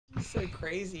So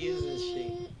crazy, isn't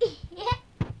she?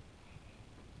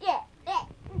 Yeah.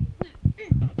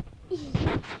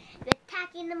 We're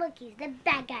attacking the monkeys, the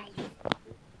bad guys.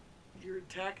 You're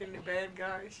attacking the bad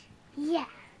guys? Yeah.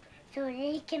 So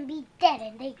they can be dead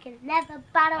and they can never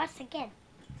bother us again.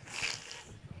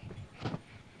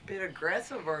 Bit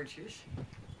aggressive, aren't you?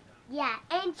 Yeah,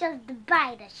 Angel's the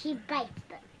biter. She bites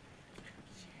them.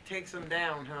 Takes them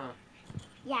down, huh?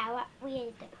 Yeah, what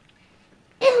we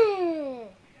do.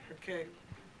 Okay,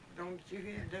 don't you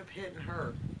end up hitting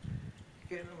her.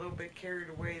 Getting a little bit carried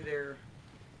away there,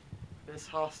 Miss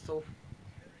Hostile.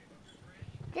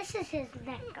 This is his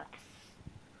necklace.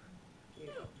 Yeah.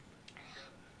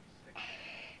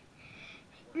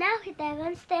 Now they're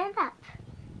going to stand up.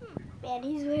 Man,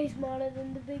 he's way smaller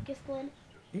than the biggest one.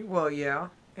 Well, yeah.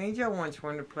 Angel wants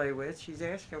one to play with. She's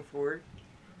asking for it.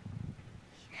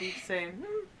 She keeps saying,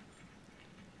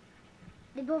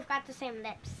 They both got the same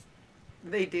lips.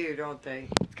 They do, don't they?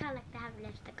 It's kind of like they have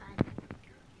lipstick on.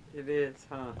 It is,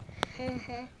 huh?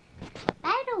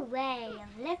 By the way,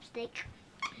 of lipstick,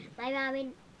 my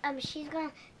mommy,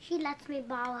 she lets me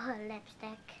borrow her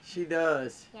lipstick. She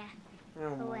does. Yeah.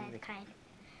 Oh, The my. red kind.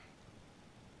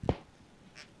 Oh,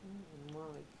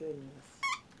 my goodness.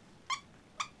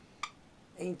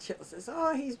 Angel says,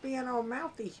 oh, he's being all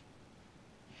mouthy.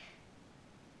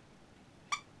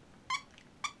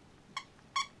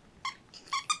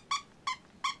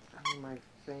 Oh, my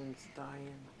thing's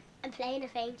dying. I'm playing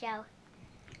with Angel.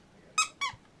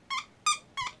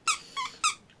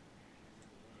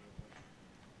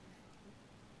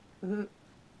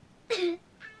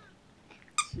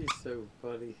 She's so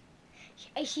funny.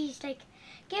 She's like,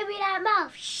 give me that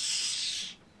mouth.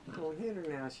 Shh. Don't hit her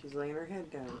now. She's laying her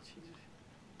head down.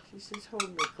 She's just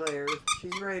holding me, Claire.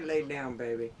 She's ready to lay down,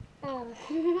 baby. Oh.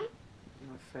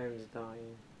 My phone's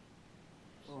dying.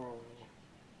 Oh.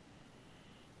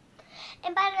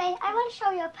 And by the way, I want to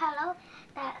show you a pillow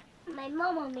that my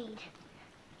mama made.